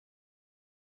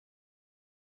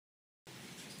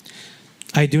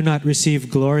I do not receive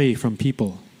glory from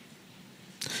people,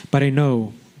 but I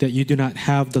know that you do not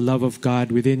have the love of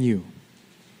God within you.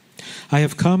 I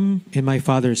have come in my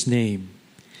Father's name,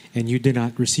 and you do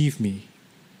not receive me.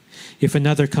 If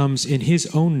another comes in his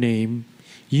own name,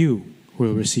 you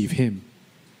will receive him.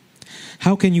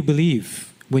 How can you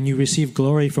believe when you receive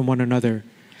glory from one another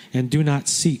and do not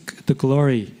seek the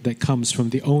glory that comes from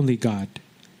the only God?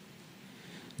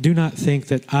 Do not think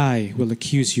that I will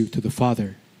accuse you to the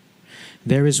Father.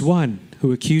 There is one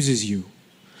who accuses you,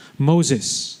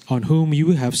 Moses, on whom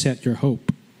you have set your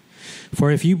hope. For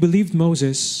if you believed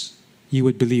Moses, you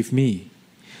would believe me,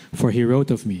 for he wrote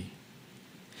of me.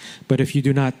 But if you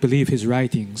do not believe his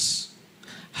writings,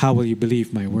 how will you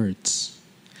believe my words?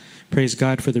 Praise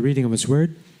God for the reading of his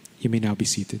word. You may now be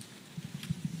seated.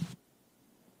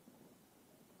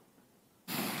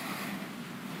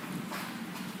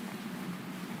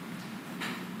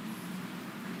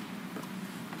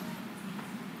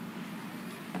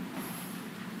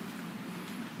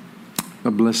 A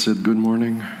blessed good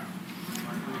morning.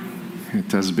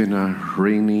 It has been a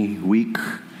rainy week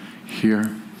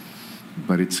here,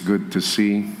 but it's good to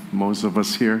see most of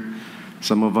us here.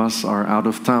 Some of us are out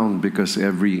of town because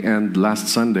last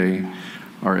Sunday,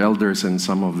 our elders and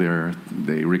some of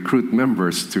they recruit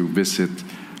members to visit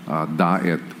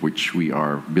Daet, which we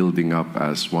are building up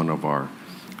as one of our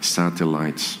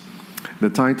satellites. The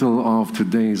title of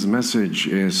today's message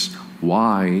is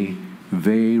Why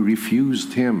They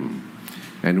Refused Him.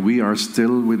 And we are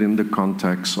still within the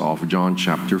context of John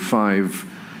chapter 5.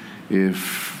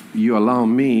 If you allow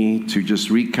me to just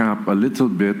recap a little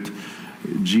bit,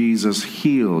 Jesus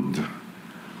healed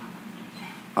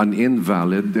an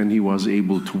invalid and he was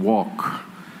able to walk.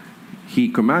 He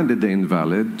commanded the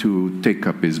invalid to take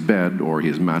up his bed or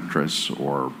his mattress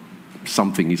or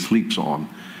something he sleeps on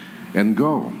and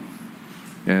go.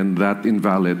 And that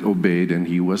invalid obeyed and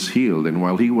he was healed. And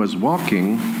while he was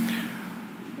walking,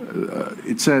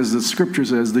 the scripture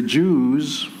says, the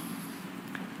Jews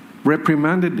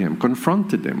reprimanded him,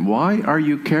 confronted him. Why are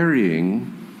you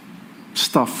carrying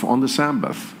stuff on the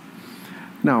Sabbath?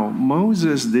 Now,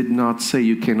 Moses did not say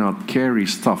you cannot carry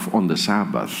stuff on the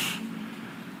Sabbath.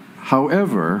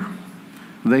 However,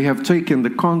 they have taken the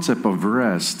concept of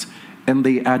rest and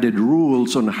they added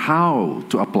rules on how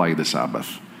to apply the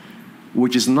Sabbath,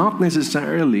 which is not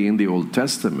necessarily in the Old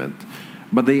Testament,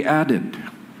 but they added,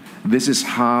 this is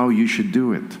how you should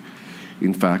do it.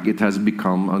 In fact, it has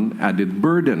become an added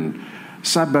burden.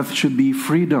 Sabbath should be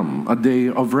freedom, a day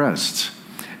of rest.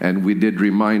 And we did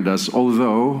remind us,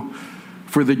 although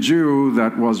for the Jew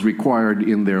that was required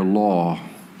in their law,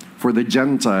 for the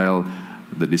Gentile,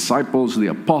 the disciples, the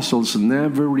apostles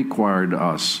never required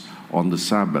us on the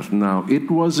Sabbath. Now,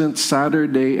 it wasn't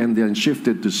Saturday and then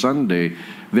shifted to Sunday,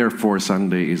 therefore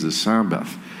Sunday is the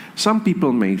Sabbath. Some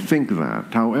people may think that.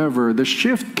 However, the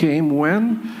shift came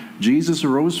when Jesus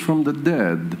rose from the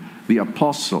dead. The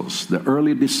apostles, the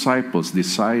early disciples,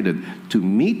 decided to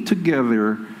meet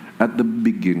together at the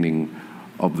beginning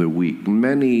of the week.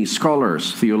 Many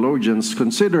scholars, theologians,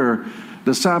 consider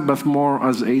the Sabbath more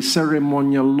as a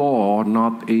ceremonial law,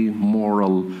 not a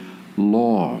moral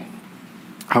law.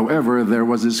 However, there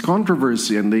was this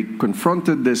controversy, and they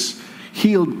confronted this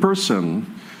healed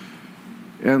person.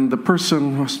 And the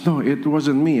person was, no, it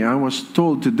wasn't me. I was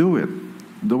told to do it.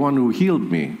 The one who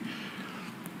healed me.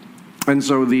 And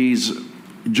so these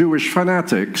Jewish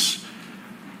fanatics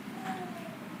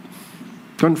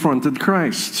confronted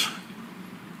Christ.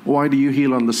 Why do you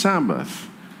heal on the Sabbath?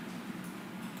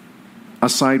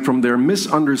 Aside from their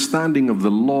misunderstanding of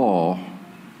the law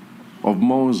of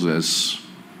Moses,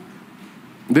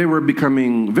 they were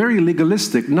becoming very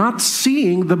legalistic, not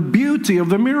seeing the beauty of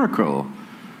the miracle.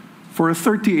 For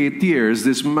 38 years,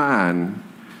 this man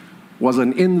was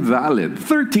an invalid.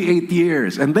 38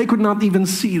 years, and they could not even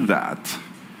see that.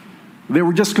 They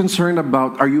were just concerned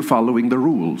about, are you following the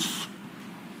rules?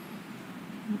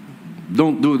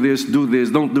 Don't do this,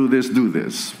 don't do this, do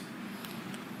this.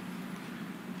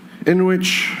 In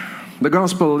which the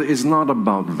gospel is not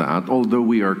about that, although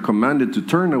we are commanded to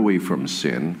turn away from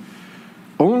sin.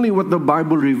 Only what the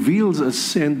Bible reveals as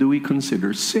sin do we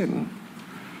consider sin.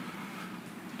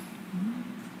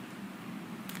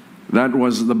 That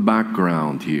was the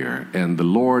background here, and the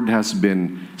Lord has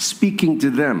been speaking to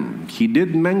them. He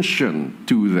did mention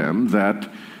to them that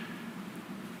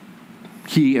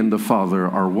He and the Father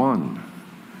are one.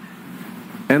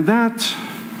 And that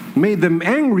made them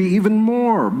angry even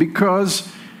more,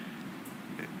 because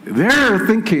they're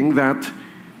thinking that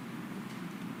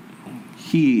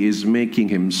He is making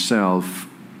Himself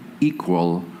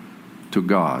equal to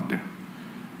God.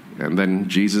 And then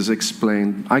Jesus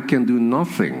explained, I can do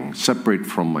nothing separate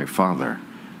from my Father.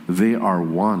 They are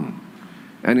one.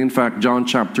 And in fact, John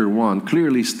chapter 1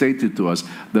 clearly stated to us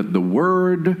that the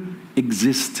Word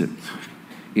existed.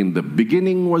 In the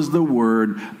beginning was the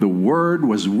Word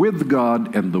was with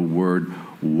God, and the Word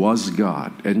was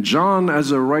God. And John,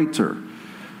 as a writer,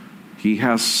 he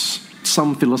has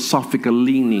some philosophical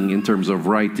leaning in terms of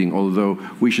writing, although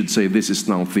we should say this is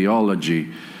now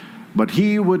theology. But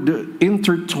he would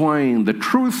intertwine the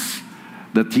truth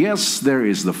that yes, there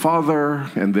is the Father,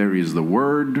 and there is the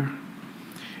Word,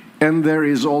 and there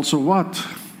is also what?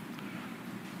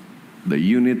 The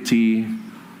unity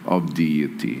of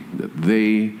deity, that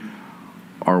they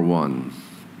are one.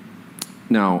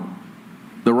 Now,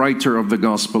 the writer of the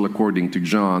Gospel according to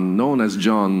John, known as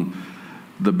John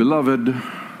the Beloved,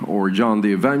 or John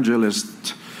the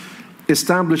Evangelist,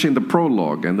 establishing the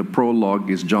prologue, and the prologue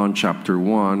is John chapter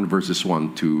 1, verses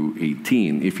 1 to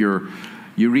 18. If you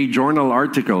read journal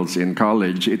articles in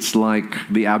college, it's like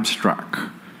the abstract.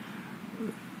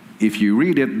 If you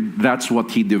read it, that's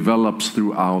what he develops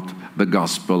throughout the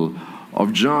Gospel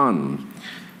of John.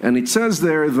 And it says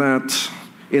there that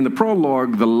in the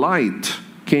prologue, the light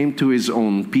came to his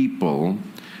own people.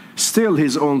 Still,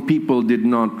 his own people did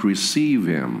not receive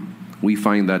him. We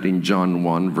find that in John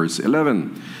 1, verse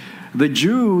 11. The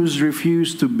Jews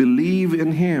refused to believe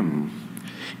in him,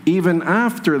 even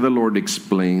after the Lord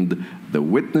explained the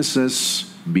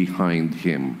witnesses behind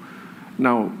him.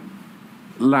 Now,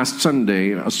 last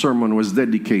Sunday, a sermon was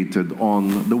dedicated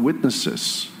on the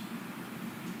witnesses.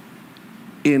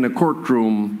 In a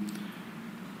courtroom,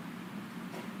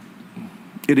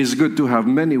 it is good to have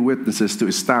many witnesses to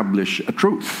establish a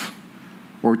truth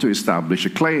or to establish a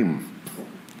claim.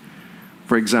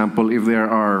 For example, if there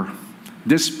are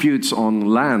disputes on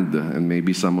land, and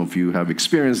maybe some of you have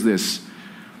experienced this,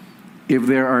 if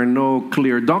there are no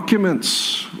clear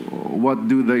documents, what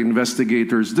do the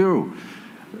investigators do?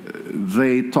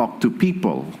 They talk to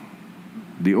people,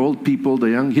 the old people, the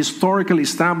young, historically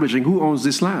establishing who owns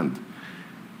this land.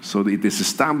 So it is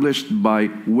established by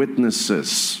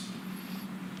witnesses.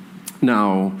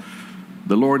 Now,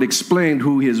 the Lord explained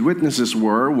who his witnesses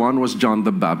were. One was John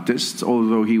the Baptist.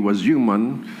 Although he was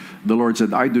human, the Lord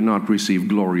said, I do not receive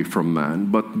glory from man.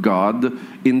 But God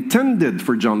intended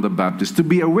for John the Baptist to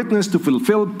be a witness to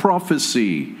fulfill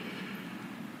prophecy,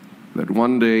 that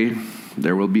one day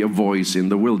there will be a voice in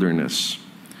the wilderness.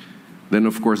 Then,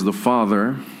 of course, the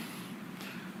Father,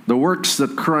 the works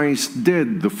that Christ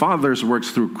did, the Father's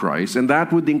works through Christ, and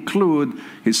that would include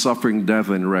his suffering, death,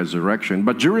 and resurrection.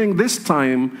 But during this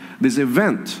time, this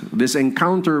event, this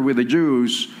encounter with the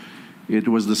Jews, it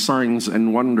was the signs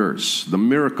and wonders, the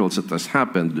miracles that has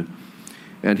happened,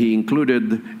 and he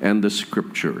included, and the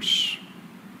scriptures.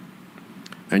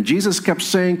 And Jesus kept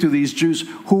saying to these Jews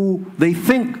who they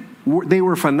think they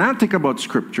were fanatic about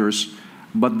scriptures,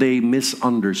 but they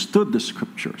misunderstood the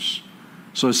scriptures.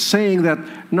 So saying that,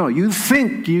 no, you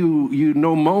think you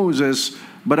know Moses,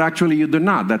 but actually you do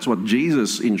not. That's what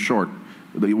Jesus, in short,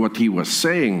 what he was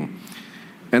saying.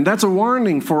 And that's a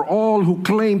warning for all who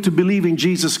claim to believe in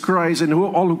Jesus Christ and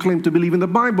all who claim to believe in the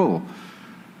Bible.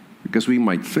 Because we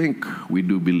might think we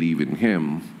do believe in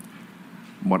him,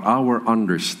 but our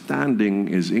understanding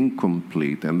is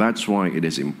incomplete. And that's why it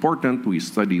is important we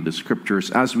study the scriptures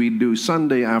as we do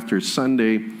Sunday after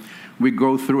Sunday. We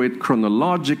go through it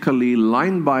chronologically,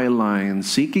 line by line,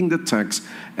 seeking the text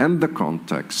and the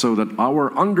context so that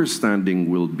our understanding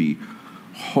will be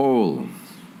whole.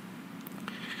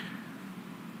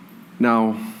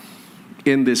 Now,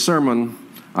 in this sermon,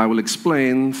 I will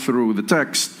explain through the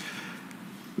text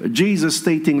Jesus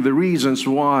stating the reasons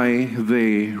why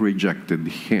they rejected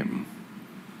him,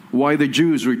 why the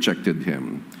Jews rejected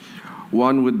him.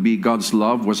 One would be God's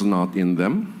love was not in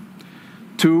them.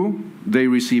 2, they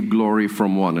receive glory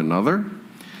from one another.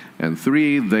 And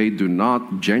 3, they do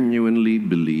not genuinely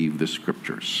believe the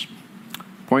scriptures.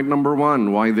 Point number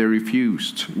 1, why they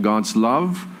refused. God's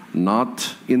love,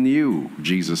 not in you,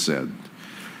 Jesus said.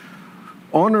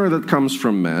 Honor that comes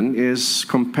from men is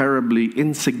comparably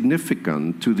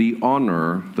insignificant to the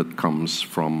honor that comes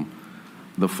from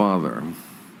the Father.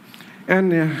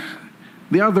 And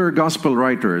the other gospel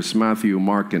writers, Matthew,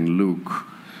 Mark, and Luke,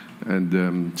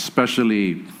 and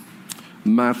especially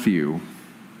Matthew,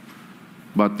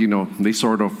 but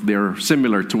they're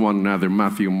similar to one another,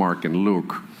 Matthew, Mark, and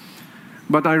Luke.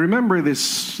 But I remember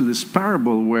this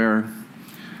parable where,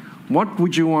 what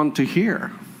would you want to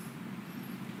hear?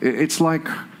 It's like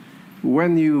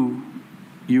when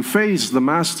you face the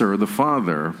master, the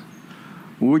Father,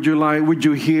 would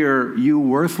you hear, you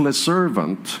worthless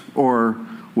servant, or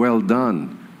well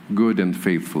done, good and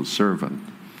faithful servant?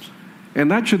 And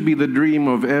that should be the dream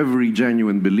of every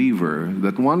genuine believer,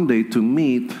 that one day to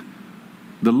meet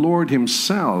the Lord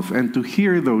Himself and to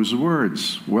hear those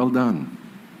words, "Well done,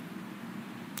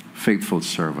 faithful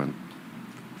servant,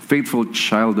 faithful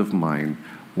child of mine,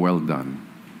 well done."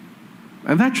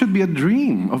 And that should be a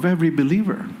dream of every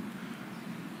believer,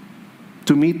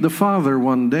 to meet the Father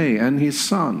one day and His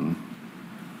Son,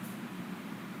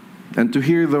 and to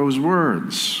hear those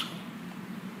words.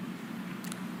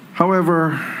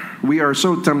 However, we are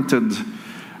so tempted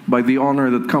by the honor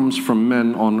that comes from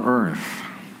men on earth.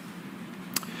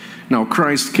 Now,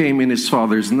 Christ came in His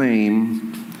Father's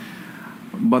name,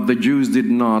 but the Jews did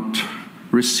not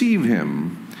receive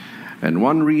Him. And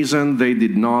one reason, they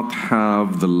did not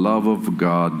have the love of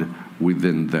God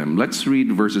within them. Let's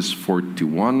read verses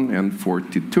 41 and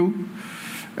 42,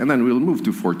 and then we'll move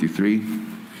to 43.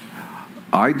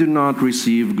 "I do not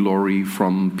receive glory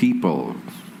from people,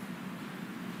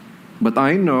 but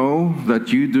I know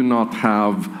that you do not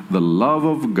have the love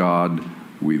of God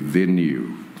within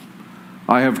you.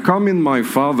 I have come in my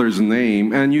Father's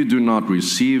name, and you do not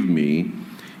receive me.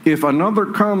 If another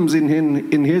comes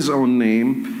in his own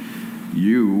name,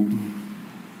 you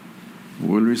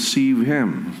will receive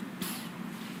him."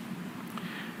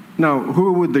 Now,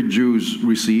 who would the Jews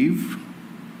receive?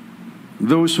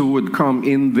 Those who would come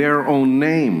in their own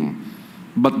name,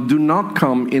 but do not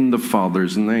come in the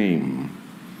Father's name.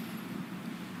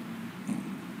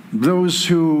 Those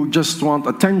who just want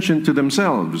attention to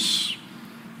themselves.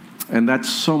 And that's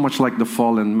so much like the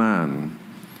fallen man.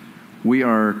 We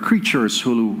are creatures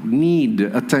who need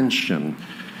attention,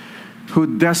 who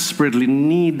desperately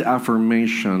need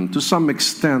affirmation. To some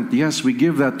extent, yes, we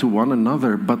give that to one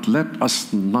another, but let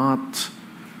us not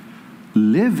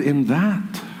live in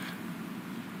that.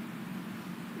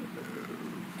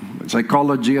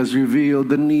 Psychology has revealed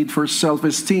the need for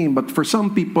self-esteem, but for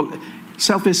some people,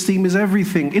 self-esteem is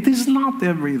everything. It is not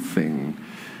everything.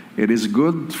 It is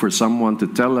good for someone to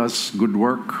tell us good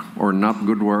work or not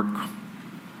good work.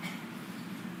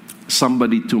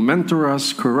 Somebody to mentor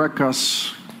us, correct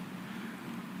us.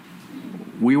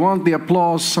 We want the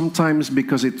applause sometimes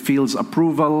because it feels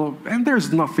approval, and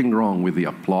there's nothing wrong with the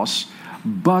applause.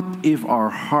 But if our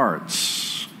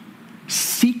hearts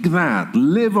seek that,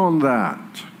 live on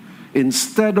that,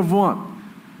 instead of what?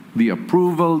 The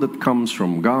approval that comes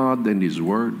from God and His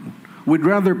Word. We'd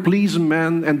rather please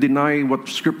men and deny what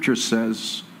Scripture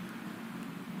says,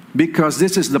 because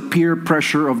this is the peer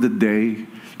pressure of the day.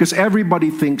 Because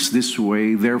everybody thinks this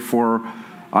way, therefore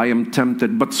I am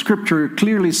tempted. But Scripture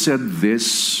clearly said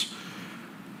this.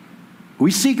 We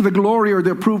seek the glory or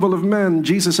the approval of men.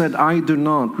 Jesus said, "I do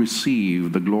not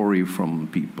receive the glory from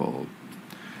people."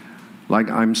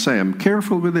 Like I'm saying, I'm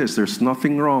careful with this. There's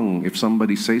nothing wrong if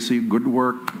somebody says to you, "Good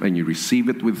work," and you receive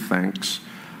it with thanks.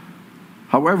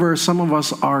 However, some of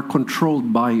us are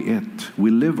controlled by it.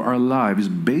 We live our lives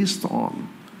based on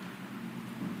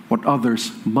what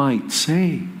others might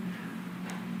say.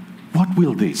 What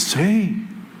will they say?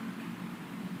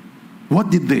 What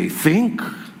did they think?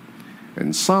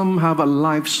 And some have a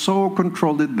life so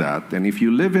controlled in that, and if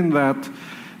you live in that,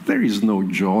 there is no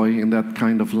joy in that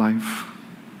kind of life.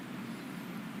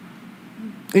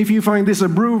 If you find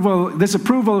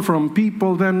disapproval from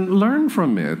people, then learn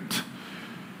from it.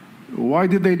 Why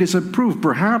did they disapprove?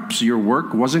 Perhaps your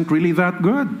work wasn't really that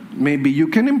good. Maybe you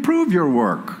can improve your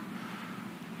work.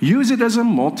 Use it as a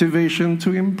motivation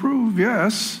to improve,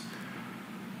 yes.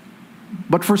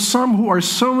 But for some who are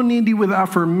so needy with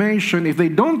affirmation, if they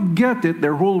don't get it,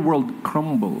 their whole world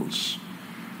crumbles.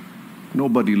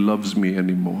 Nobody loves me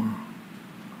anymore.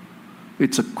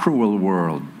 It's a cruel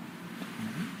world.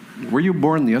 Were you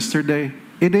born yesterday?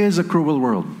 It is a cruel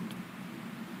world.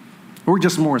 We're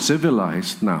just more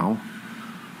civilized now.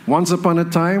 Once upon a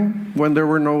time, when there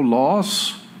were no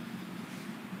laws,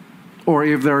 or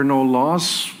if there are no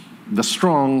laws, the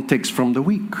strong takes from the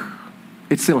weak.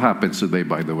 It still happens today,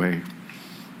 by the way.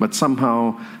 But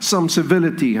somehow, some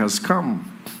civility has come.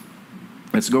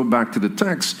 Let's go back to the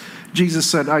text. Jesus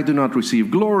said, "I do not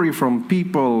receive glory from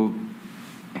people."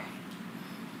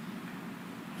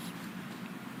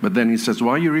 But then He says,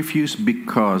 "Why you refuse?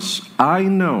 Because I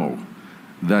know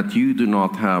that you do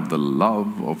not have the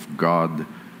love of God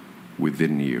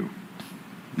within you."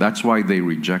 That's why they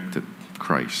rejected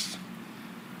Christ.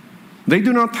 They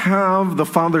do not have the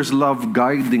Father's love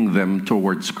guiding them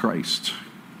towards Christ.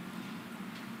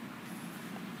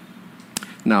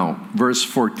 Now, verse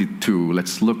 42,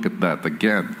 let's look at that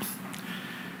again.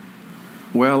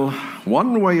 Well,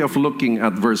 one way of looking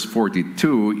at verse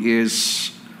 42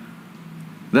 is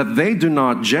that they do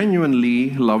not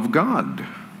genuinely love God.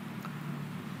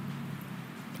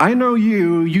 I know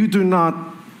you do not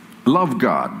love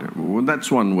God. Well,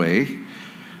 that's one way.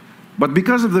 But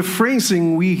because of the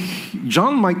phrasing,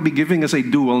 John might be giving us a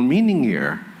dual meaning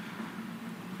here.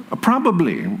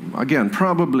 Probably.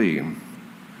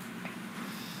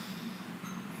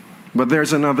 But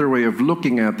there's another way of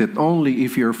looking at it only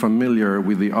if you're familiar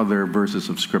with the other verses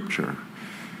of Scripture.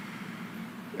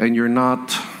 And you're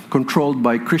not controlled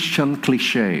by Christian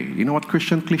cliche. You know what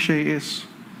Christian cliche is?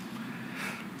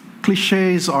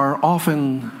 Cliches are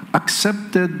often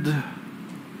accepted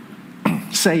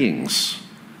sayings,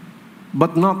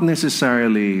 but not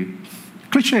necessarily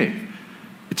cliche.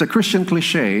 It's a Christian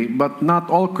cliche, but not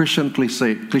all Christian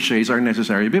cliches are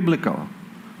necessarily biblical.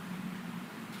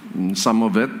 Some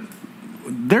of it,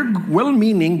 they're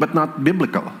well-meaning, but not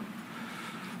biblical.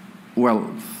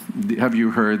 Well, have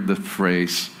you heard the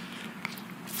phrase,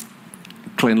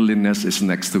 cleanliness is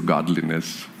next to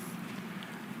godliness?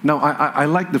 Now, I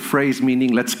like the phrase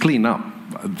meaning let's clean up.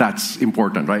 That's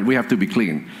important, right? We have to be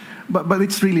clean. But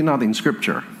it's really not in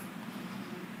Scripture.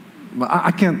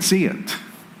 I can't see it.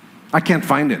 I can't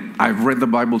find it. I've read the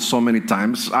Bible so many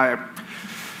times.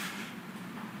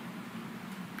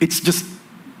 It's just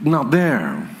not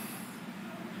there.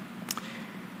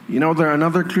 You know, there's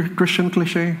another Christian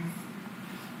cliche.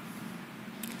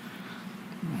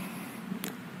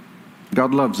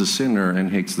 God loves the sinner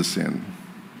and hates the sin.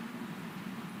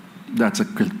 That's a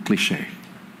cliche.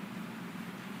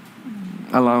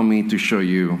 Allow me to show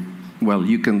you. Well,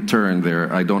 you can turn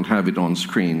there. I don't have it on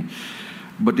screen.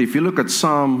 But if you look at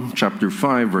Psalm chapter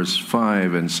 5, verse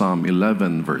 5, and Psalm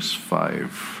 11, verse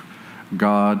 5,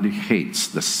 God hates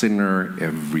the sinner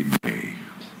every day.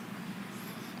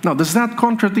 Now, does that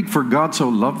contradict for God so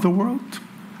loved the world?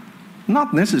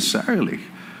 Not necessarily.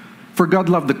 For God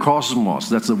loved the cosmos,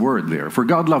 that's the word there. For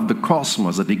God loved the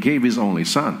cosmos that He gave His only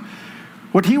Son.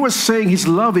 What He was saying, His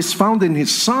love is found in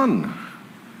His Son.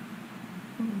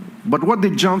 But what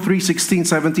did John 3:16,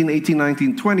 17, 18,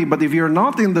 19, 20? But if you're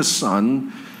not in the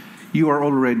Son, you are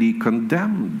already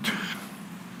condemned.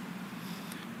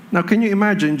 Now, can you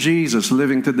imagine Jesus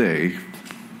living today,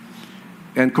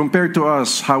 and compared to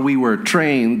us, how we were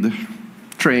trained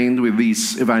with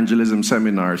these evangelism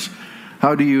seminars?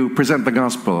 How do you present the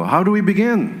gospel? How do we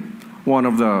begin? One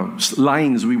of the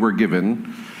lines we were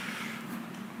given,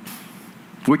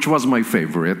 which was my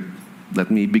favorite.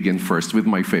 Let me begin first with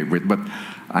my favorite, but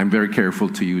I'm very careful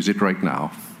to use it right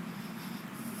now.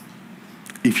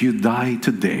 If you die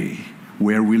today,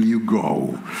 where will you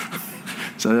go?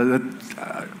 So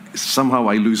that, somehow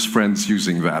I lose friends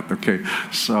using that, okay?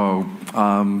 So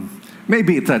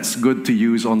maybe that's good to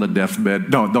use on the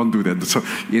deathbed. No, don't do that. So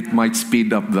it might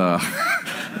speed up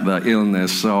the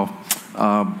illness. So,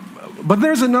 but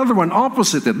there's another one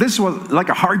opposite it. This was like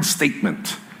a hard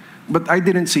statement. But I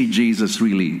didn't see Jesus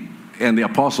really and the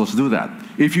apostles do that.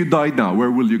 If you die now,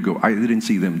 where will you go? I didn't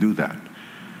see them do that.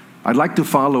 I'd like to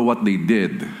follow what they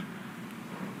did,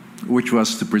 which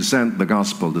was to present the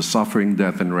gospel, the suffering,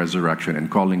 death, and resurrection, and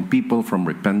calling people from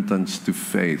repentance to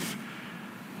faith.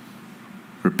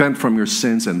 Repent from your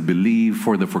sins and believe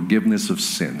for the forgiveness of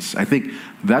sins. I think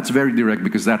that's very direct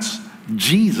because that's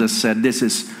Jesus said this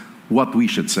is what we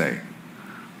should say.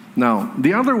 Now,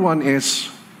 the other one is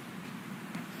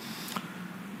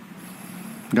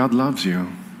God loves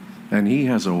you and He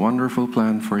has a wonderful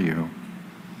plan for you.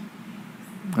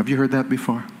 Have you heard that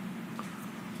before?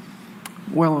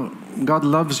 Well, God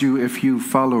loves you if you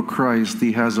follow Christ.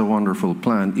 He has a wonderful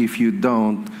plan. If you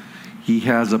don't, He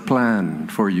has a plan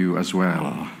for you as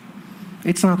well.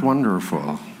 It's not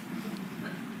wonderful.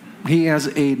 He has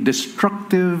a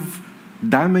destructive,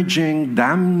 damaging,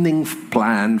 damning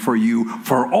plan for you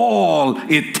for all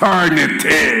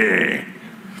eternity.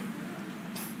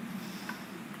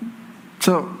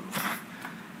 So,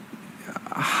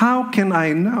 how can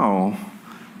I know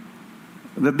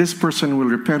that this person will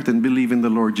repent and believe in the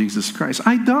Lord Jesus Christ?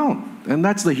 I don't. And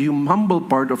that's the humble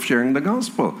part of sharing the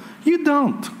gospel. You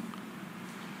don't.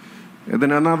 And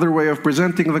then another way of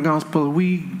presenting the gospel,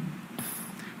 we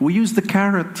use the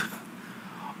carrot.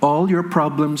 All your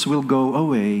problems will go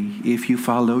away if you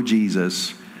follow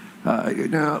Jesus.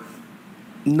 No.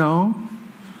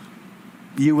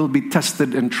 You will be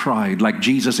tested and tried like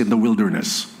Jesus in the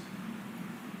wilderness.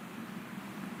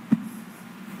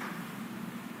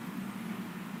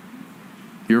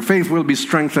 Your faith will be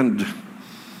strengthened.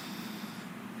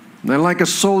 And like a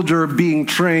soldier being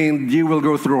trained, you will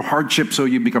go through hardship so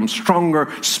you become stronger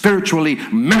spiritually,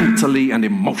 mentally, and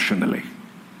emotionally.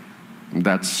 And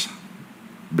that's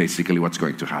basically what's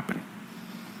going to happen.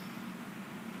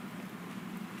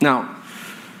 Now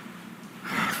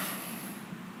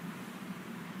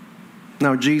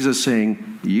Jesus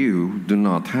saying, you do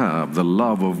not have the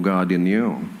love of God in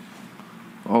you.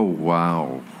 Oh,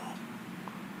 wow.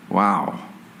 Wow.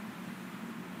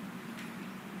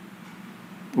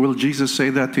 Will Jesus say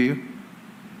that to you?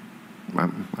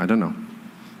 I don't know.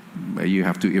 You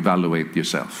have to evaluate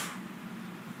yourself.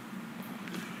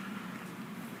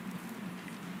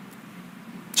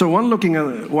 So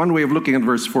one way of looking at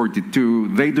verse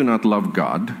 42, they do not love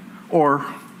God, or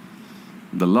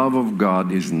the love of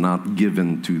God is not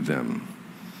given to them.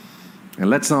 And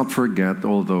let's not forget,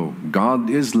 although God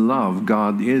is love,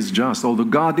 God is just. Although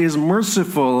God is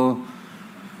merciful,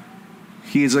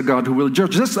 He is a God who will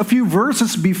judge. Just a few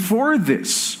verses before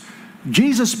this,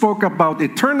 Jesus spoke about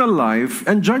eternal life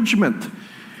and judgment.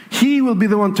 He will be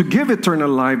the one to give eternal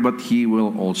life, but He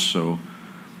will also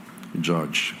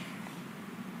judge.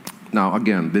 Now,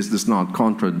 again, this does not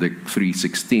contradict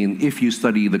 3:16 if you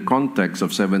study the context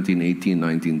of 17, 18,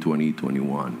 19, 20,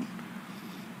 21.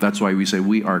 That's why we say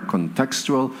we are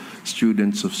contextual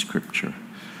students of Scripture.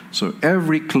 So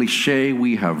every cliche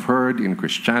we have heard in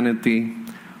Christianity,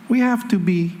 we have to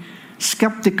be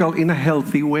skeptical in a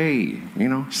healthy way.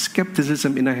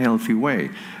 Skepticism in a healthy way.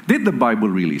 Did the Bible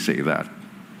really say that?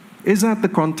 Is that the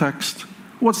context?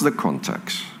 What's the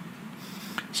context?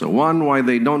 So one, why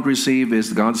they don't receive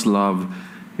is God's love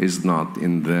is not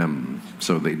in them.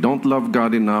 So they don't love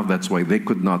God enough. That's why they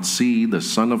could not see the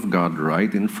Son of God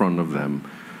right in front of them.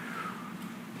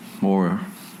 Or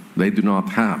they do not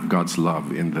have God's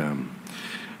love in them.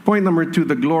 Point number 2,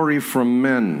 the glory from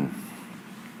men.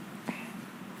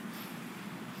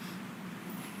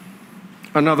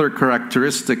 Another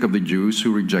characteristic of the Jews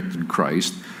who rejected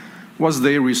Christ was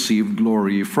they received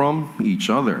glory from each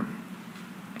other.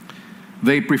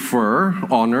 They prefer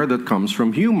honor that comes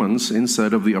from humans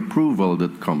instead of the approval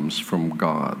that comes from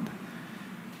God.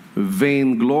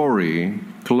 Vainglory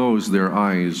closed their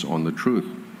eyes on the truth.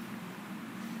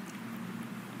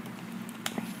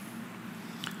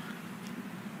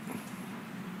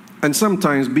 And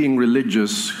sometimes being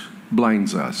religious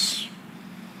blinds us.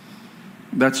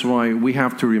 That's why we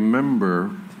have to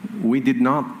remember we did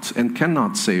not and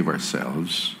cannot save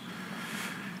ourselves.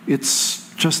 It's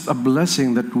just a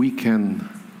blessing that we can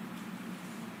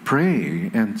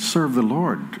pray and serve the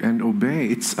Lord and obey.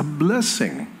 It's a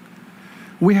blessing.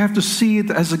 We have to see it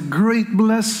as a great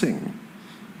blessing.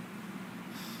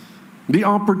 The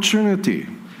opportunity.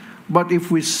 But if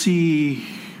we see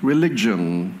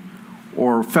religion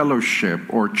or fellowship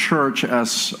or church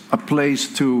as a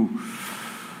place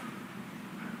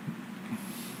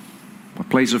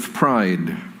of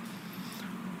pride,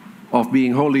 of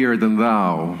being holier than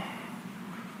thou,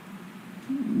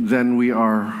 then we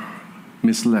are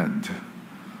misled.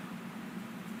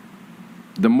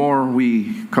 The more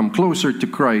we come closer to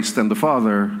Christ and the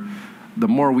Father, the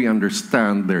more we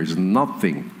understand there's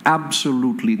nothing,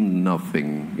 absolutely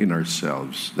nothing in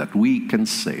ourselves that can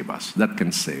save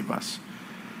us.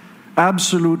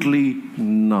 Absolutely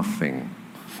nothing.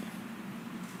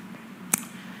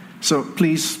 So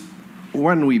please,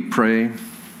 when we pray,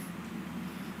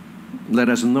 let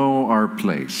us know our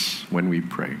place when we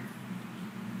pray.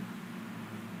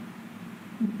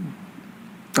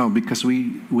 Oh, because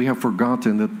we have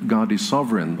forgotten that God is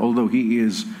sovereign. Although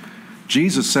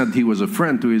Jesus said He was a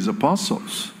friend to His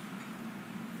apostles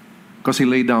because He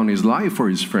laid down His life for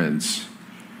His friends.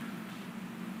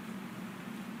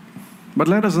 But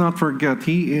let us not forget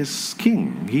He is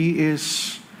King. He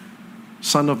is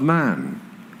Son of Man.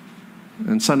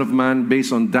 And Son of Man,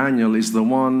 based on Daniel, is the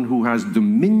one who has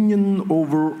dominion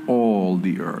over all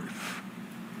the earth.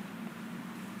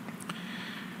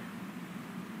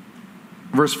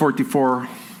 Verse 44,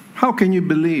 how can you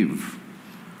believe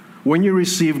when you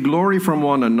receive glory from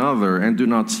one another and do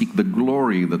not seek the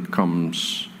glory that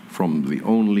comes from the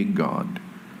only God?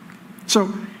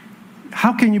 So,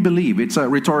 how can you believe? It's a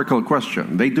rhetorical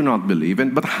question. They do not believe.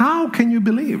 But how can you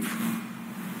believe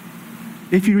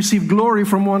if you receive glory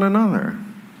from one another?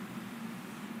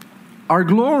 Our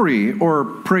glory or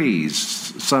praise,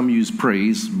 some use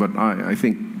praise, but I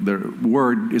think the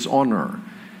word is honor.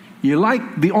 You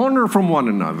like the honor from one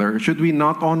another. Should we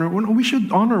not honor? We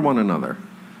should honor one another.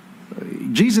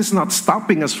 Jesus is not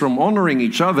stopping us from honoring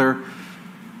each other,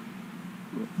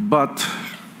 but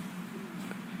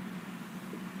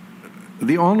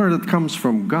the honor that comes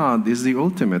from God is the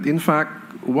ultimate. In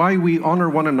fact, why we honor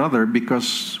one another?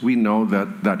 Because we know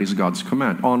that is God's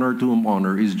command. Honor to whom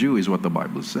honor is due is what the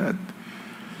Bible said.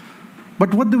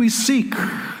 But what do we seek?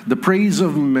 The praise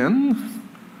of men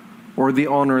or the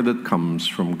honor that comes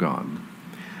from God?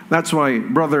 That's why,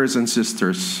 brothers and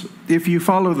sisters, if you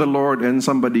follow the Lord and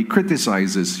somebody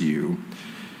criticizes you,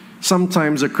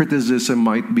 sometimes a criticism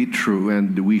might be true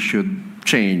and we should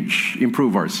change,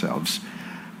 improve ourselves.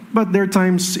 But there are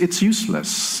times it's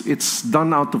useless. It's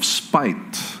done out of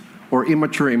spite or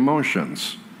immature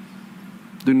emotions.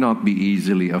 Do not be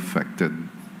easily affected.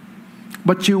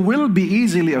 But you will be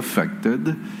easily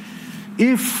affected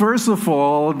if, first of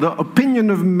all, the opinion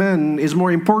of men is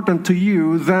more important to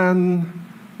you than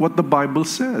what the Bible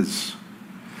says.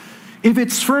 If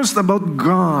it's first about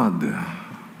God,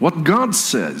 what God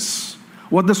says,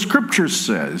 what the Scripture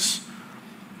says,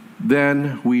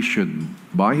 then we should,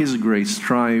 by His grace,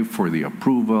 strive for the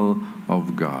approval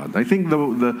of God. I think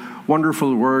the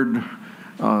wonderful word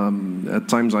at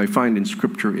times I find in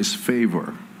Scripture is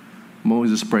favor.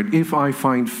 Moses prayed, if I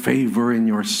find favor in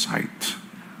your sight.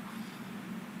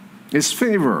 It's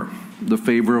favor. The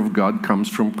favor of God comes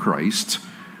from Christ.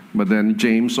 But then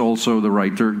James also, the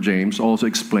writer James, also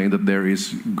explained that there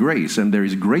is grace, and there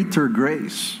is greater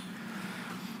grace.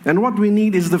 And what we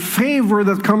need is the favor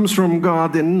that comes from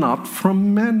God and not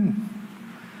from men.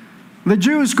 The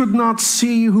Jews could not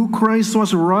see who Christ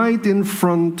was right in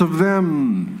front of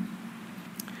them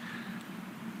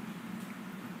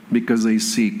because they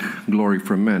seek glory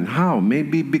from men. How?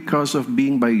 Maybe because of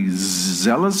being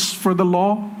zealous for the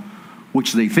law,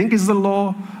 which they think is the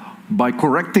law, by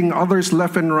correcting others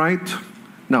left and right.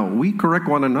 Now, we correct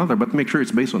one another, but make sure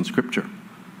it's based on Scripture.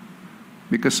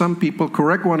 Because some people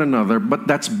correct one another, but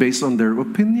that's based on their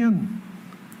opinion.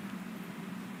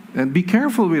 And be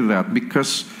careful with that,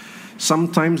 because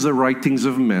sometimes the writings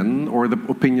of men or the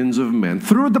opinions of men,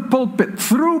 through the pulpit,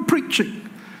 through preaching,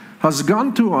 has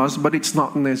gone to us, but it's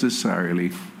not necessarily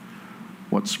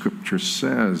what Scripture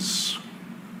says.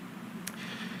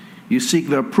 You seek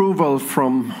the approval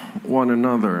from one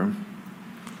another.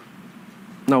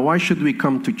 Now, why should we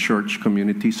come to church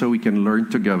community? So we can learn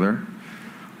together.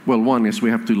 Well, one is we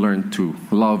have to learn to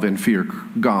love and fear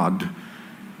God.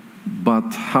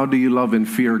 But how do you love and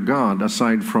fear God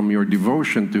aside from your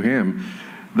devotion to Him?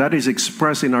 That is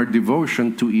expressed in our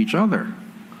devotion to each other.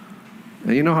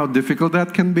 And you know how difficult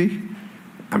that can be?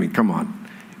 I mean, come on.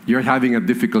 You're having a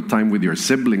difficult time with your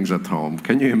siblings at home.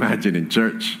 Can you imagine in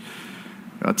church?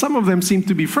 Some of them seem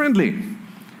to be friendly.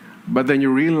 But then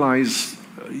you realize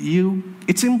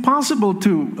it's impossible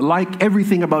to like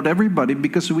everything about everybody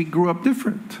because we grew up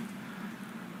different.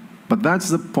 But that's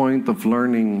the point of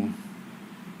learning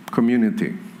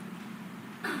community.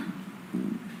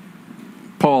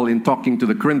 Paul, in talking to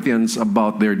the Corinthians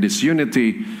about their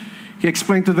disunity, he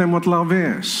explained to them what love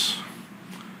is.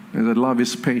 And that love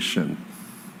is patient.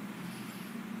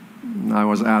 I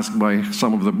was asked by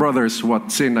some of the brothers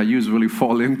what sin I usually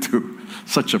fall into.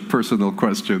 Such a personal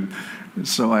question.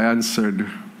 So I answered,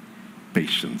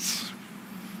 patience.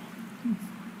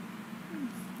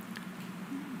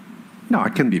 No, I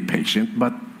can be patient,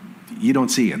 but you don't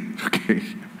see it, okay?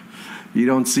 You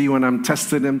don't see when I'm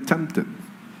tested and tempted,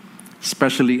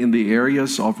 especially in the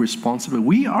areas of responsibility.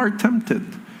 We are tempted.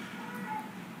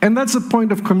 And that's the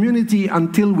point of community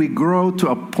until we grow to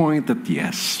a point that,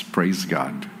 yes, praise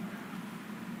God,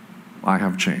 I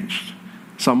have changed.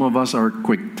 Some of us are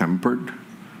quick-tempered.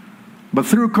 But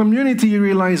through community, you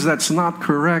realize that's not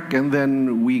correct, and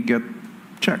then we get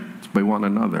checked by one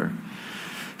another.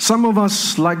 Some of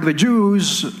us, like the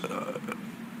Jews,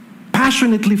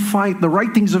 passionately fight the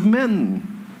writings of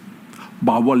men.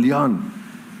 Bawal yan.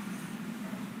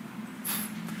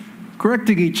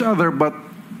 Correcting each other, but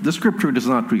the Scripture does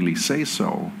not really say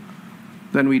so.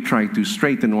 Then we try to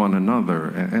straighten one another,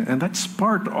 and that's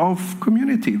part of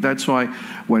community. That's why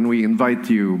when we invite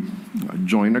you,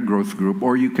 join a growth group,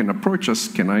 or you can approach us,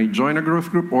 can I join a growth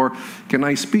group, or can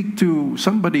I speak to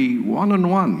somebody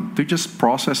one-on-one to just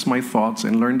process my thoughts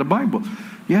and learn the Bible?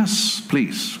 Yes,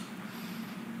 please.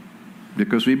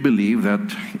 Because we believe that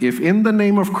if in the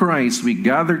name of Christ we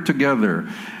gather together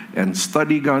and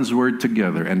study God's Word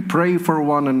together and pray for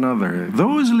one another,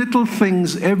 those little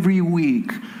things every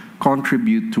week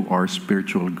contribute to our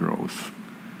spiritual growth,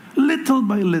 little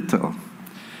by little.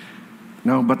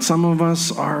 No, but some of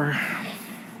us are,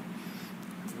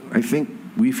 I think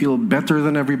we feel better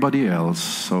than everybody else,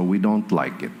 so we don't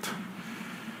like it.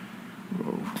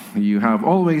 You have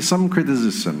always some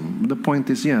criticism. The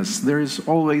point is, yes, there is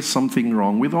always something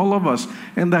wrong with all of us,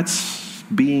 and that's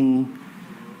being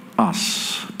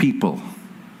us, people.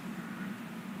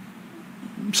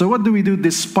 So what do we do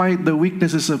despite the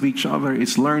weaknesses of each other?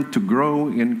 It's learn to grow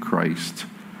in Christ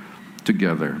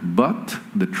together. But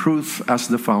the truth as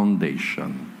the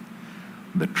foundation.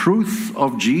 The truth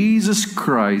of Jesus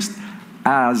Christ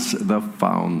as the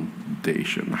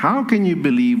foundation. How can you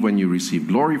believe when you receive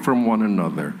glory from one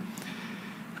another?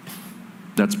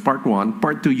 That's part one.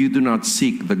 Part two, you do not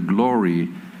seek the glory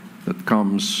that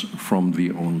comes from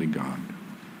the only God.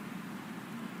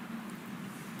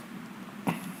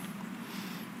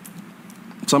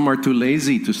 Some are too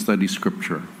lazy to study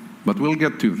Scripture, but we'll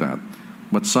get to that.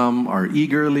 But some are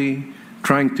eagerly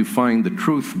trying to find the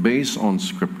truth based on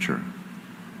Scripture.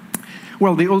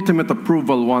 Well, the ultimate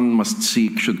approval one must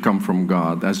seek should come from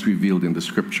God, as revealed in the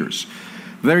Scriptures.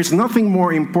 There is nothing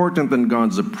more important than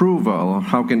God's approval.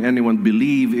 How can anyone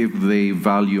believe if they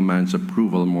value man's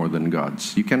approval more than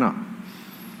God's? You cannot.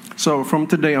 So from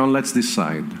today on, let's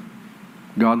decide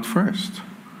God first.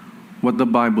 What the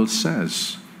Bible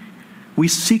says. We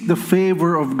seek the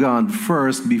favor of God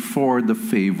first before the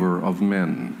favor of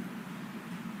men.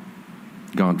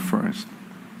 God first.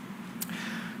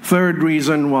 Third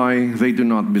reason why they do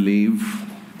not believe.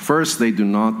 First, they do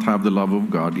not have the love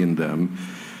of God in them.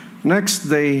 Next,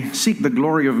 they seek the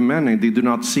glory of men and they do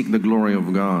not seek the glory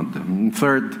of God. And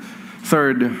third,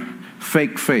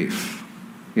 fake faith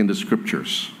in the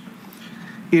Scriptures.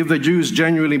 If the Jews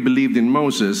genuinely believed in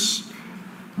Moses,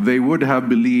 they would have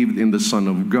believed in the Son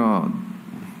of God.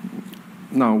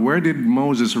 Now, where did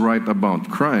Moses write about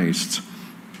Christ?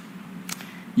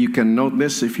 You can note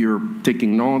this if you're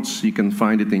taking notes. You can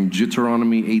find it in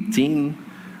Deuteronomy 18,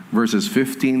 verses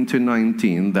 15 to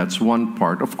 19. That's one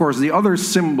part. Of course, the other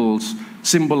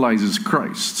symbolizes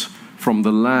Christ. From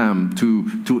the lamb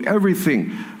to everything,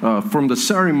 from the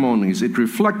ceremonies, it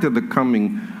reflected the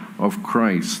coming of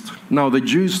Christ. Now, the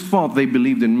Jews thought they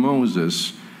believed in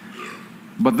Moses,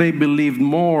 but they believed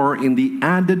more in the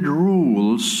added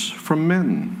rules from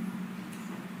men.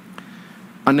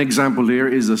 An example here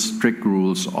is the strict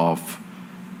rules of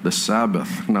the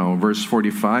Sabbath. Now, verse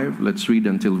 45, let's read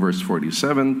until verse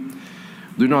 47.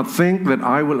 Do not think that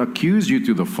I will accuse you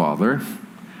to the Father.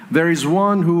 There is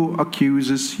one who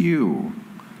accuses you,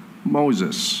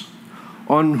 Moses,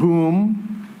 on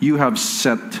whom you have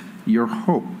set your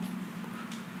hope.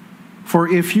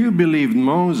 For if you believed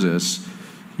Moses,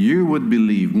 you would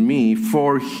believe me,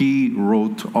 for he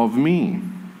wrote of me.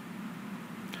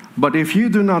 But if you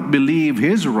do not believe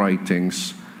his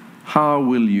writings, how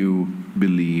will you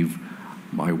believe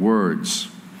my words?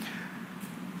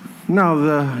 Now,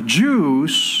 the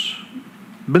Jews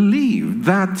believed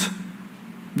that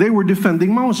they were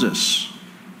defending Moses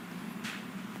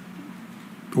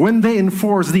when they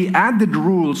enforced the added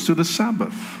rules to the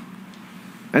Sabbath.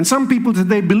 And some people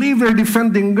today believe they're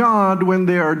defending God when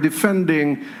they are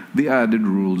defending the added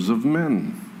rules of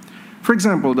men. For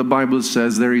example, the Bible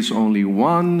says there is only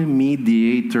one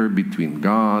mediator between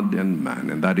God and man,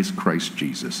 and that is Christ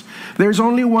Jesus. There's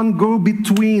only one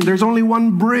go-between. There's only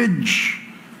one bridge.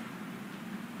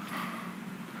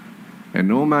 And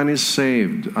no man is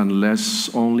saved unless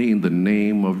only in the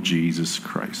name of Jesus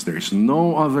Christ. There's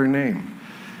no other name.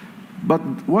 But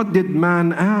what did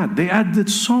man add? They added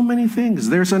so many things.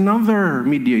 There's another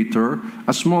mediator,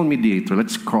 a small mediator.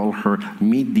 Let's call her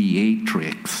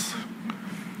mediatrix.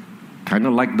 Kind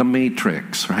of like the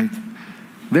Matrix, right?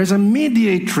 There's a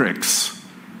mediatrix.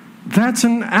 That's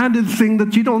an added thing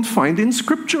that you don't find in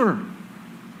Scripture.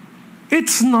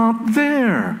 It's not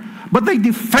there. But they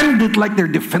defend it like they're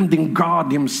defending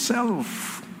God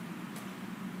himself.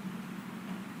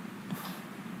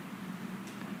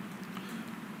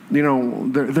 You know,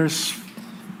 there's,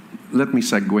 let me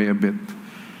segue a bit.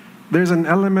 There's an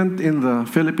element in the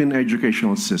Philippine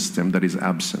educational system that is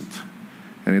absent.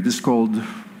 And it is called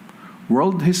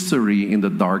World History in the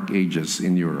Dark Ages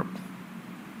in Europe.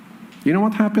 You know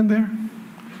what happened there?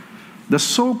 The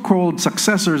so-called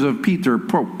successors of Peter,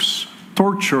 popes,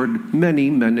 tortured many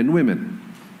men and women.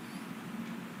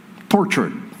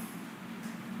 Tortured.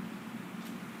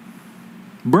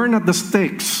 Burned at the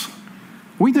stakes.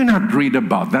 We do not read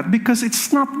about that because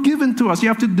it's not given to us. You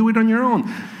have to do it on your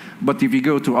own. But if you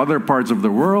go to other parts of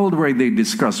the world where they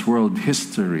discuss world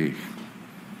history,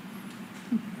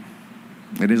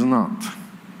 it is not.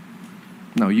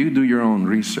 Now, you do your own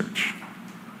research.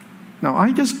 Now,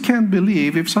 I just can't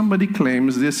believe if somebody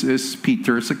claims this is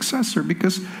Peter's successor,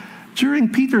 because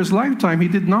during Peter's lifetime, he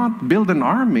did not build an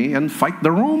army and fight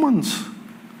the Romans.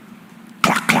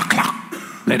 Clack, clack,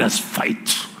 clack. Let us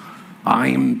fight.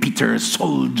 I'm Peter,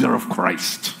 soldier of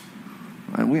Christ.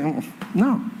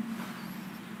 No.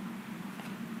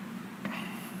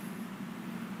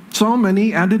 So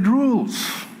many added rules.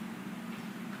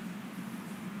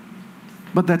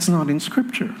 But that's not in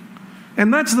Scripture.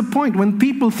 And that's the point. When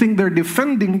people think they're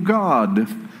defending God,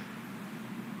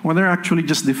 well, they're actually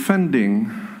just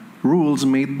defending rules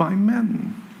made by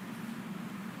men.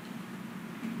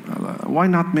 Why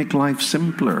not make life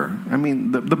simpler? I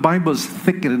mean, the Bible's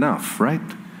thick enough, right?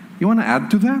 You want to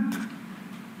add to that?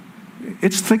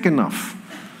 It's thick enough.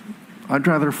 I'd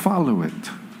rather follow it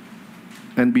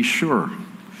and be sure.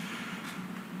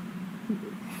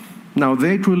 Now,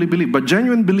 they truly believe, but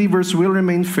genuine believers will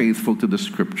remain faithful to the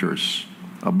Scriptures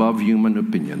above human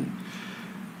opinion.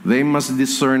 They must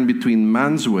discern between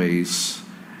man's ways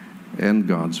and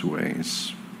God's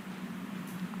ways.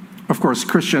 Of course,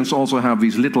 Christians also have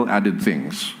these little added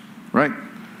things, right?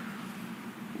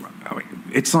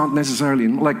 It's not necessarily,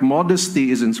 like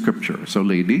modesty is in Scripture. So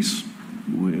ladies,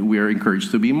 we are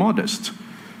encouraged to be modest.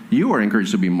 You are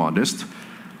encouraged to be modest.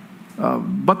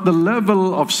 But the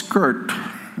level of skirt,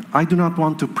 I do not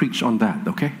want to preach on that,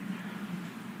 okay?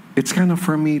 It's kind of,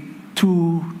 for me,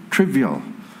 too trivial.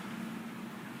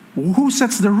 Who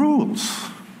sets the rules?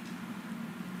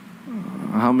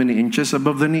 How many inches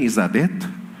above the knee? Is that it?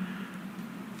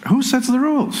 Who sets the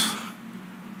rules?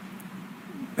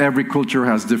 Every culture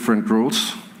has different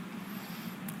rules.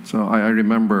 So I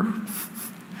remember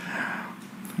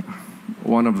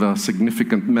one of the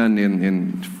significant men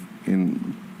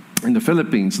in the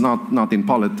Philippines, not in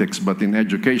politics, but in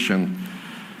education.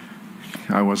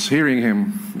 I was hearing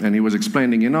him, and he was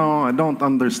explaining, I don't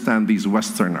understand these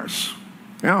Westerners.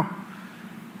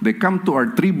 They come to our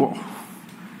tribo,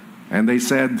 and they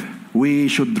said, we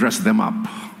should dress them up.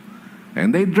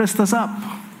 And they dressed us up.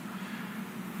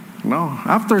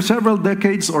 After several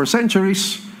decades or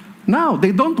centuries, now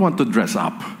they don't want to dress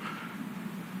up.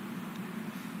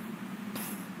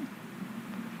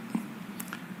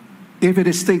 If it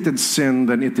is stated sin,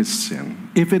 then it is sin.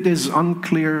 If it is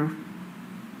unclear,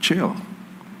 chill.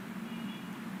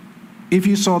 If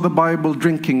you saw the Bible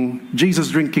Jesus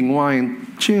drinking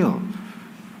wine, chill.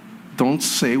 Don't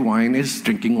say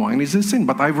drinking wine is a sin.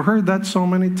 But I've heard that so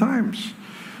many times.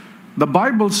 The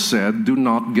Bible said, do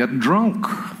not get drunk.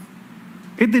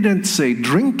 It didn't say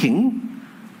drinking.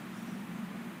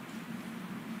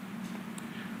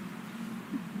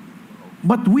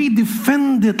 But we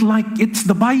defend it like it's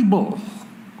the Bible.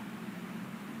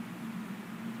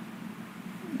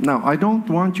 Now, I don't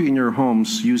want you in your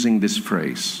homes using this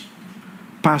phrase.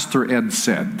 Pastor Ed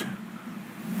said.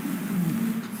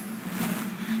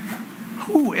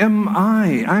 Who am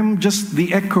I? I'm just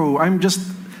the echo. I'm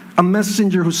just a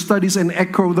messenger who studies and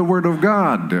echo the Word of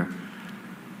God.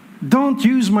 Don't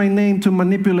use my name to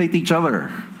manipulate each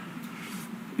other.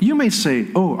 You may say,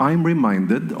 I'm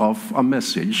reminded of a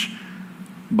message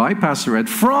by Pastor Ed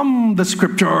from the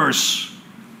Scriptures.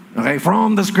 Okay,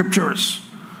 from the Scriptures.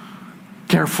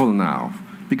 Careful now.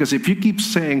 Because if you keep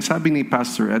saying, sabi ni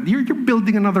Pastor Ed, you're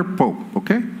building another pope,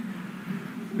 okay?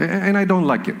 And I don't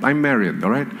like it. I'm married,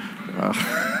 all right?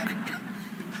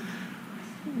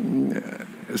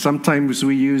 Sometimes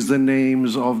we use the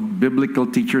names of biblical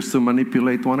teachers to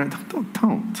manipulate one another.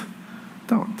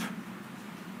 Don't.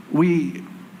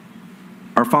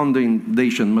 Our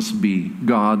foundation must be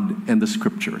God and the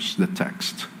Scriptures, the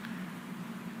text.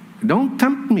 Don't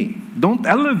tempt me. Don't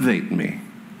elevate me.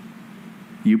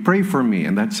 You pray for me,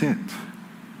 and that's it.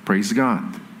 Praise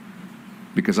God.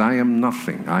 Because I am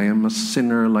nothing. I am a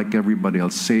sinner like everybody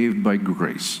else, saved by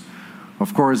grace.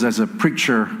 Of course, as a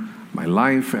preacher, my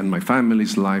life and my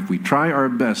family's life, we try our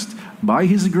best, by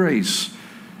His grace,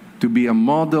 to be a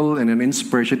model and an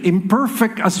inspiration,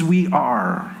 imperfect as we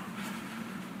are.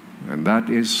 And that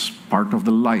is part of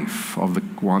the life of the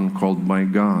one called by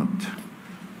God.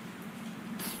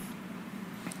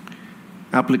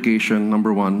 Application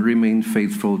number 1, remain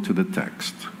faithful to the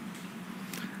text.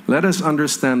 Let us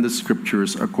understand the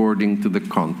Scriptures according to the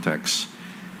context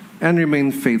and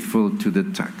remain faithful to the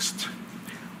text.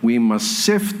 We must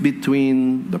sift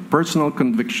between the personal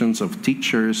convictions of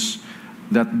teachers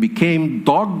that became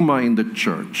dogma in the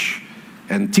church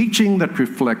and teaching that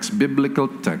reflects biblical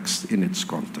text in its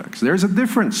context. There's a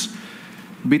difference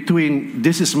between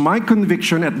this is my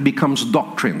conviction and becomes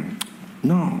doctrine.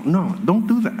 No, don't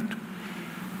do that.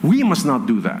 We must not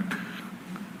do that.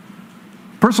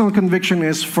 Personal conviction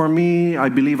is, for me, I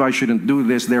believe I shouldn't do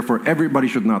this, therefore everybody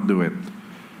should not do it.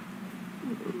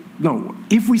 No,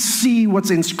 if we see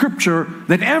what's in Scripture,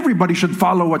 then everybody should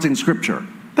follow what's in Scripture.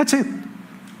 That's it.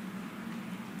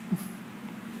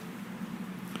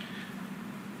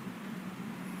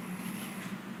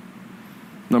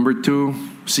 Number 2,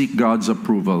 seek God's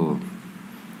approval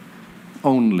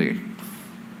only.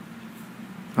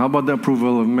 How about the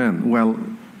approval of men? Well,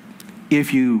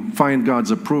 if you find God's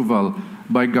approval,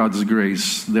 by God's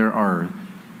grace, there are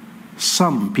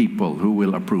some people who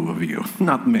will approve of you.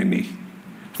 Not many.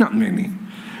 Not many.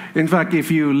 In fact,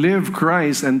 if you live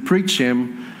Christ and preach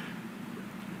Him,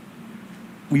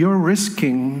 you're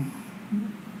risking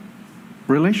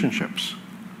relationships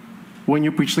when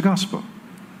you preach the gospel.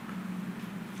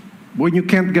 When you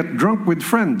can't get drunk with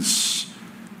friends,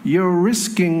 you're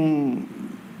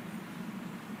risking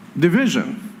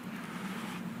division.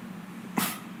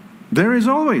 There is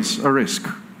always a risk,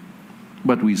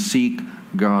 but we seek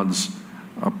God's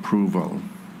approval.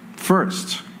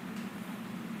 First,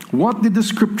 what did the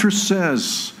Scripture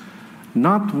says,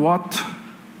 not what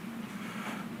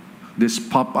this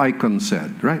pop icon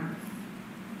said, right?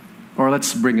 Or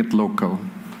let's bring it local.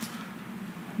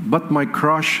 But my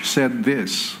crush said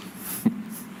this.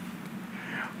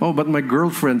 Oh, but my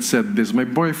girlfriend said this. My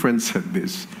boyfriend said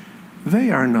this. They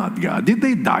are not God. Did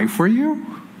they die for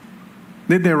you?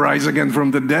 Did they rise again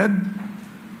from the dead?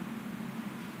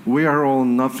 We are all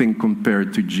nothing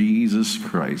compared to Jesus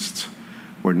Christ.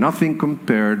 We're nothing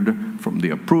compared from the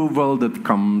approval that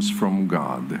comes from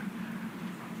God.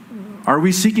 Are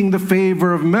we seeking the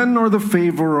favor of men or the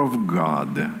favor of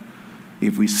God?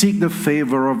 If we seek the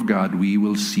favor of God, we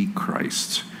will seek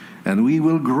Christ. And we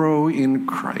will grow in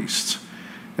Christ.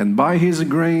 And by His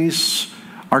grace,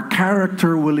 our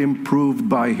character will improve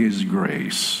by His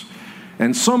grace.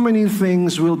 And so many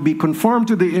things will be conformed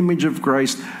to the image of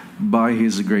Christ by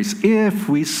His grace if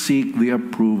we seek the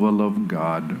approval of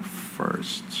God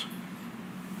first.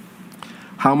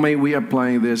 How may we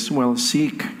apply this? Well,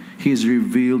 seek His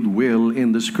revealed will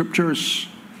in the Scriptures.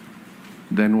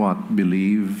 Then what?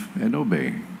 Believe and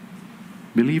obey.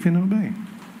 Believe and obey.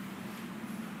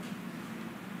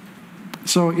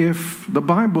 So if the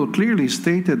Bible clearly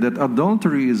stated that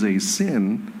adultery is a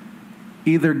sin,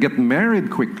 either get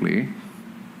married quickly,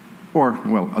 or,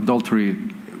 well, adultery,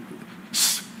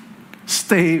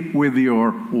 stay with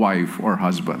your wife or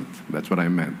husband. That's what I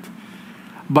meant.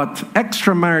 But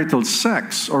extramarital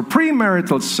sex or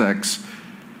premarital sex,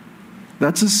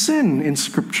 that's a sin in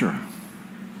Scripture.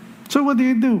 So what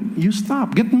do? You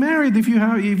stop. Get married if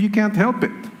you can't help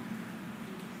it.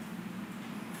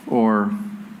 Or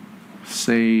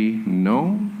say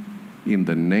no in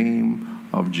the name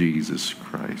of Jesus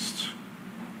Christ.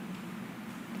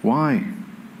 Why?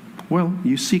 Well,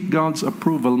 you seek God's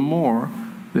approval more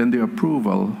than the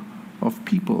approval of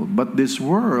people. But this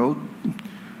world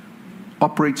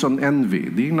operates on envy.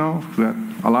 Do you know that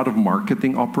a lot of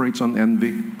marketing operates on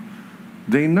envy?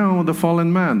 They know the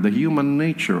fallen man, the human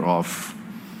nature of,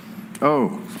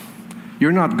 oh,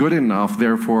 you're not good enough,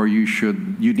 therefore you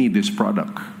need this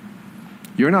product.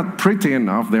 You're not pretty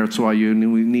enough, that's why you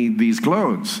need these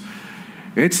clothes.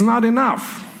 It's not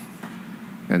enough.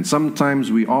 And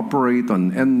sometimes we operate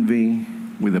on envy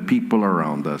with the people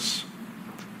around us.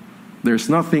 There's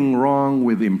nothing wrong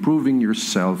with improving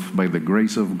yourself by the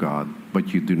grace of God,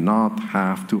 but you do not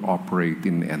have to operate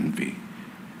in envy.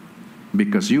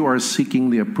 Because you are seeking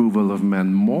the approval of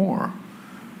men more.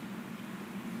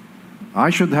 I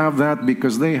should have that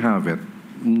because they have it.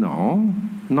 No,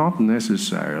 not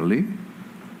necessarily.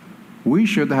 We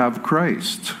should have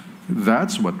Christ.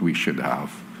 That's what we should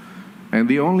have. And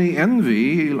the only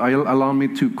envy, allow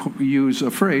me to use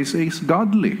a phrase, is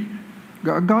godly.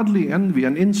 Godly envy,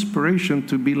 an inspiration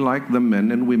to be like the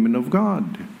men and women of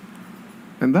God.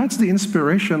 And that's the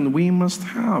inspiration we must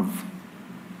have.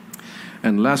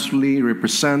 And lastly,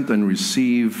 represent and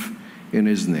receive in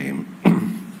His name.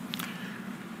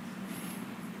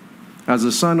 As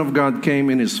the Son of God came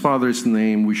in His Father's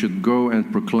name, we should go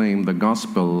and proclaim the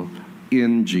gospel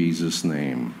in Jesus'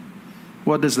 name.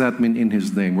 What does that mean, in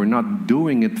His name? We're not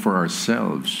doing it for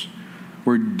ourselves.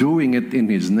 We're doing it in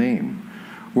His name.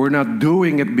 We're not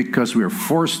doing it because we're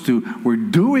forced to. We're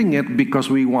doing it because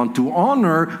we want to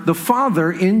honor the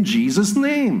Father in Jesus'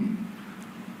 name.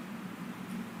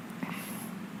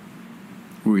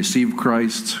 We receive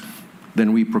Christ,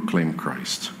 then we proclaim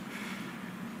Christ.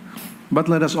 But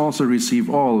let us also receive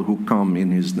all who come in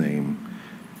His name.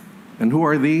 And who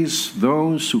are these?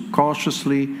 Those who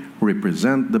cautiously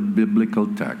represent the biblical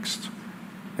text.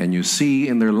 And you see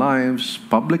in their lives,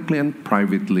 publicly and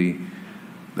privately,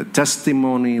 the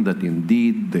testimony that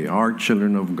indeed they are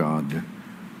children of God.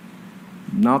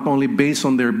 Not only based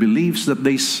on their beliefs that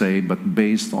they say, but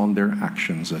based on their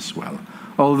actions as well.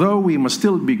 Although we must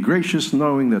still be gracious,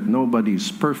 knowing that nobody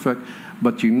is perfect,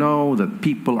 but you know that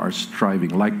people are striving.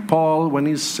 Like Paul when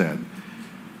he said,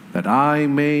 that I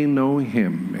may know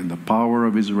Him in the power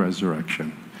of His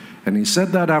resurrection. And he said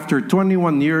that after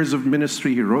 21 years of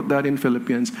ministry, he wrote that in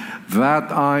Philippians,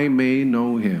 that I may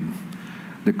know Him.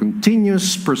 The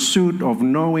continuous pursuit of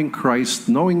knowing Christ,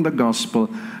 knowing the gospel,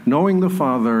 knowing the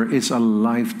Father is a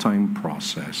lifetime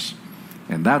process.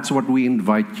 And that's what we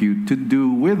invite you to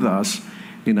do with us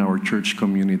in our church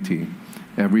community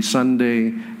every Sunday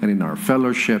and in our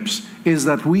fellowships, is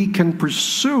that we can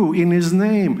pursue in His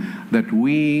name, that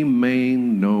we may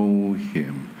know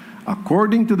Him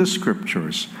according to the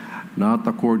Scriptures, not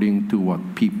according to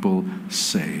what people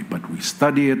say, but we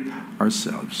study it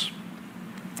ourselves.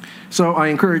 So I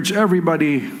encourage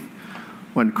everybody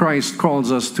When Christ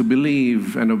calls us to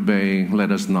believe and obey,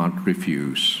 let us not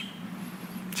refuse.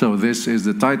 So this is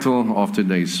the title of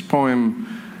today's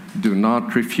poem, Do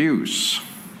Not Refuse.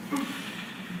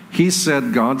 He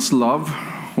said God's love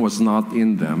was not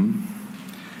in them.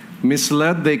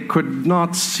 Misled, they could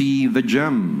not see the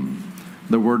gem,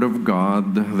 the Word of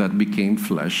God that became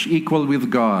flesh, equal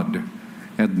with God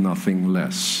and nothing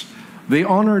less. They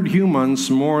honored humans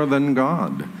more than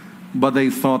God, but they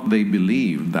thought they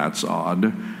believed. That's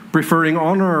odd. Preferring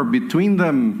honor between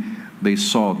them, they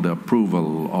sought the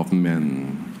approval of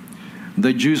men.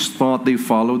 The Jews thought they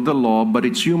followed the law, but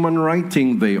it's human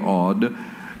writing they awed.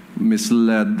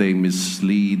 Misled, they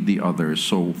mislead the others,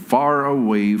 so far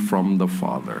away from the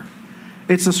Father.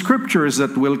 It's the Scriptures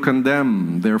that will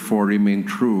condemn, therefore remain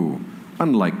true,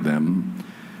 unlike them.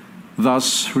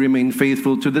 Thus, remain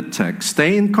faithful to the text.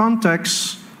 Stay in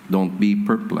context, don't be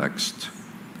perplexed.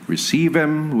 Receive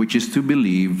Him, which is to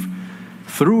believe.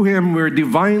 Through Him we're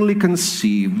divinely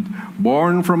conceived,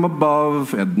 born from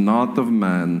above and not of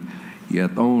man,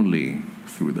 yet only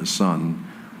through the Son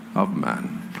of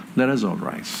Man. Let us all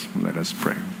rise. Let us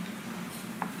pray.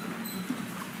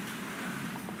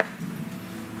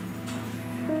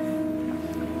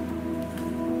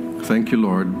 Thank you,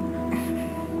 Lord.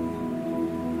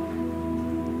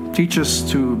 Teach us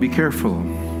to be careful,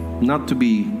 not to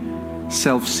be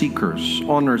self-seekers,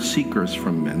 honor-seekers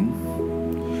from men.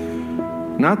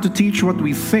 Not to teach what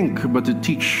we think, but to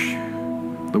teach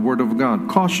the Word of God,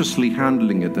 cautiously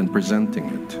handling it and presenting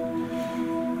it.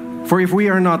 For if we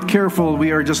are not careful,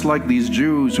 we are just like these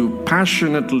Jews who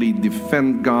passionately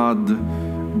defend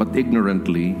God, but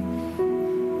ignorantly.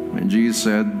 And Jesus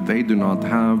said, they do not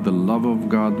have the love of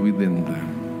God within them.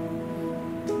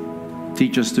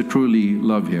 Teach us to truly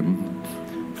love Him.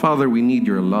 Father, we need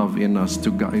your love in us to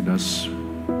guide us.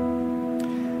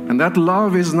 And that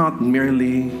love is not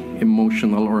merely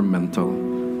emotional or mental,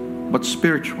 but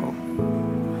spiritual.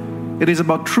 It is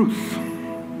about truth.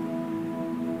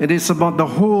 It is about the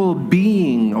whole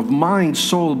being of mind,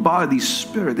 soul, body,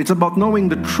 spirit. It's about knowing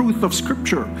the truth of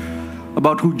Scripture,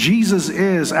 about who Jesus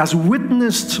is as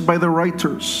witnessed by the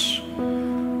writers.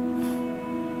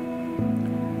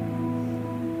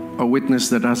 A witness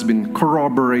that has been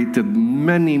corroborated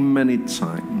many, many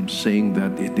times, saying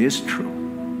that it is true.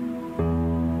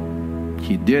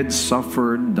 He did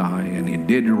suffer, die, and He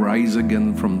did rise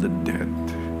again from the dead.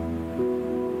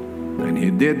 And He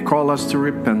did call us to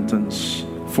repentance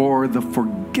for the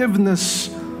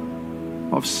forgiveness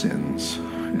of sins.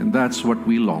 And that's what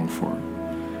we long for.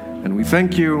 And we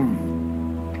thank you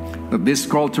that this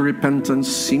call to repentance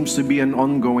seems to be an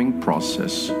ongoing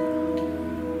process.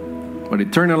 But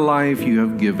eternal life you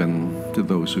have given to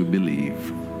those who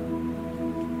believe.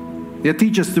 Yet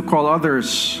teach us to call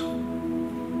others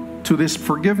to this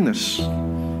forgiveness.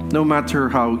 No matter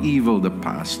how evil the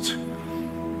past,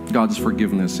 God's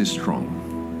forgiveness is strong.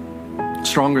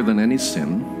 Stronger than any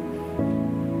sin.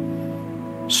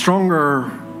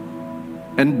 Stronger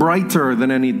and brighter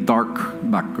than any dark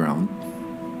background.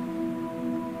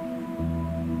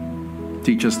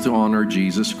 Teach us to honor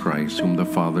Jesus Christ, whom the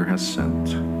Father has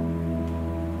sent.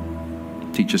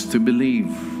 Teach us to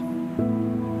believe.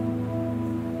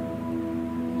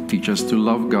 Teach us to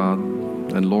love God.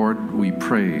 And Lord, we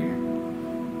pray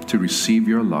to receive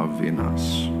your love in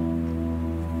us.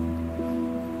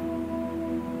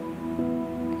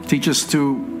 Teach us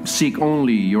to seek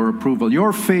only your approval,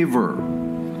 your favor,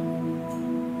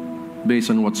 based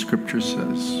on what Scripture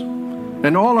says.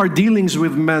 And all our dealings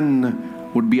with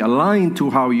men would be aligned to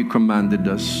how you commanded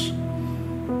us.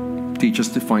 Teach us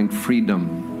to find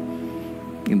freedom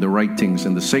in the writings,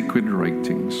 in the sacred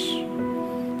writings.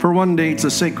 For one day, it's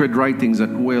the sacred writings that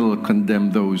will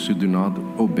condemn those who do not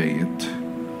obey it,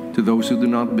 to those who do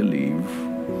not believe.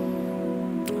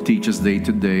 Teach us day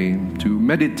to day to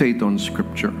meditate on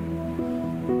Scripture.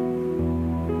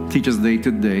 Teach us day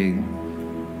to day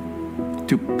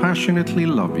to passionately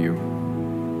love you,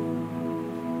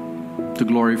 to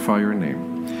glorify your name.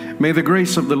 May the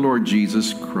grace of the Lord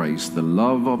Jesus Christ, the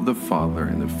love of the Father,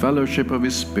 and the fellowship of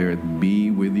His Spirit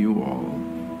be with you all.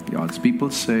 God's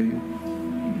people say,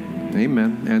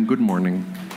 Amen and good morning.